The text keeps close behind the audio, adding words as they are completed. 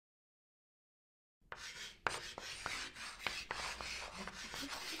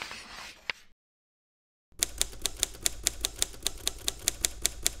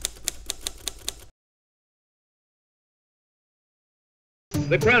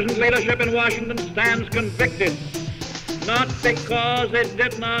The present leadership in Washington stands convicted, not because it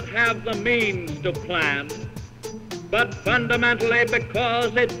did not have the means to plan, but fundamentally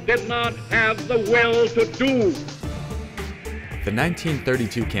because it did not have the will to do. The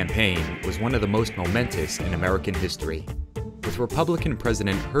 1932 campaign was one of the most momentous in American history. With Republican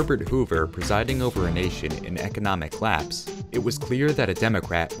President Herbert Hoover presiding over a nation in economic collapse, it was clear that a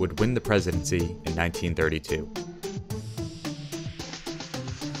Democrat would win the presidency in 1932.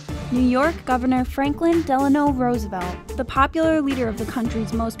 New York Governor Franklin Delano Roosevelt, the popular leader of the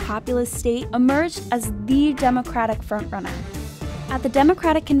country's most populous state, emerged as the Democratic frontrunner. At the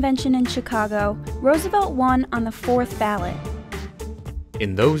Democratic Convention in Chicago, Roosevelt won on the fourth ballot.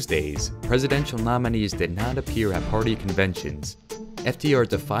 In those days, presidential nominees did not appear at party conventions. FDR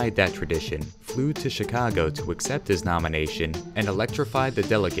defied that tradition, flew to Chicago to accept his nomination, and electrified the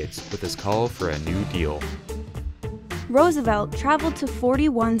delegates with his call for a New Deal. Roosevelt traveled to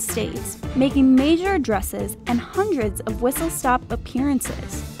 41 states, making major addresses and hundreds of whistle-stop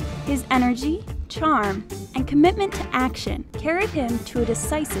appearances. His energy, charm, and commitment to action carried him to a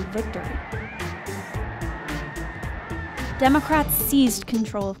decisive victory. Democrats seized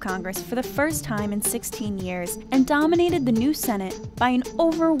control of Congress for the first time in 16 years and dominated the new Senate by an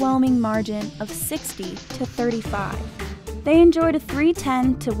overwhelming margin of 60 to 35. They enjoyed a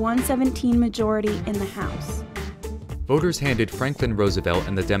 310 to 117 majority in the House. Voters handed Franklin Roosevelt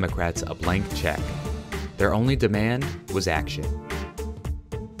and the Democrats a blank check. Their only demand was action.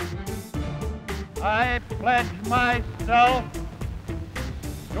 I pledge myself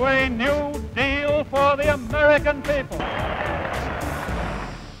to a New Deal for the American people.